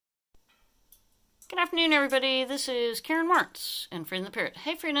Good afternoon, everybody. This is Karen Martz and Freedom the Parrot.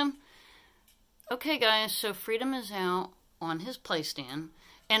 Hey, Freedom. Okay, guys, so Freedom is out on his play stand,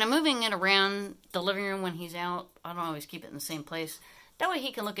 and I'm moving it around the living room when he's out. I don't always keep it in the same place. That way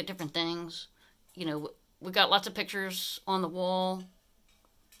he can look at different things. You know, we've got lots of pictures on the wall,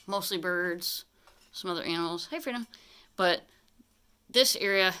 mostly birds, some other animals. Hey, Freedom. But this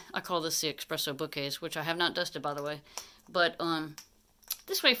area, I call this the espresso bookcase, which I have not dusted, by the way. But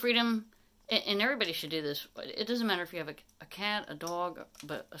this way, Freedom... And everybody should do this. It doesn't matter if you have a cat, a dog,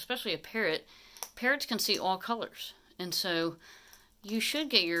 but especially a parrot. Parrots can see all colors. And so you should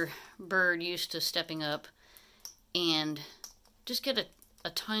get your bird used to stepping up and just get a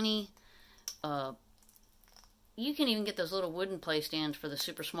tiny... you can even get those little wooden play stands for the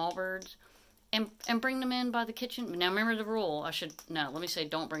super small birds and bring them in by the kitchen. Now remember the rule. Let me say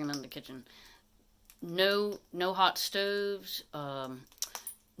don't bring them in the kitchen. No hot stoves.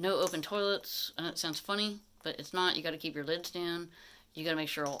 No open toilets. I know it sounds funny, but it's not. You got to keep your lids down. You got to make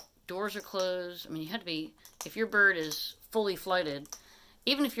sure all doors are closed. I mean, you have to be, if your bird is fully flighted,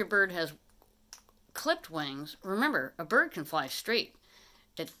 even if your bird has clipped wings, remember, a bird can fly straight.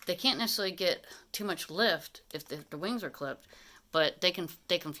 They can't necessarily get too much lift if the wings are clipped, but they can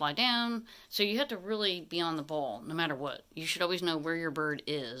fly down. So you have to really be on the ball no matter what. You should always know where your bird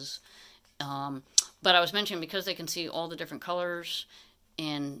is. But I was mentioning because they can see all the different colors.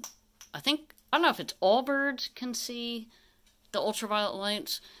 And I don't know if it's all birds can see the ultraviolet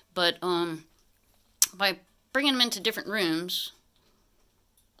lights, but by bringing them into different rooms,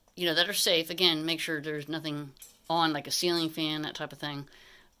 you know, that are safe, again, make sure there's nothing on, like a ceiling fan, that type of thing,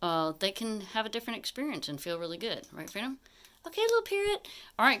 they can have a different experience and feel really good. Right, Freedom? Okay, little parrot.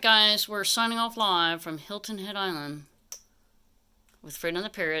 All right, guys, we're signing off live from Hilton Head Island with Freedom the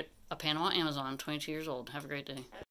Parrot, a Panama Amazon, 22 years old. Have a great day.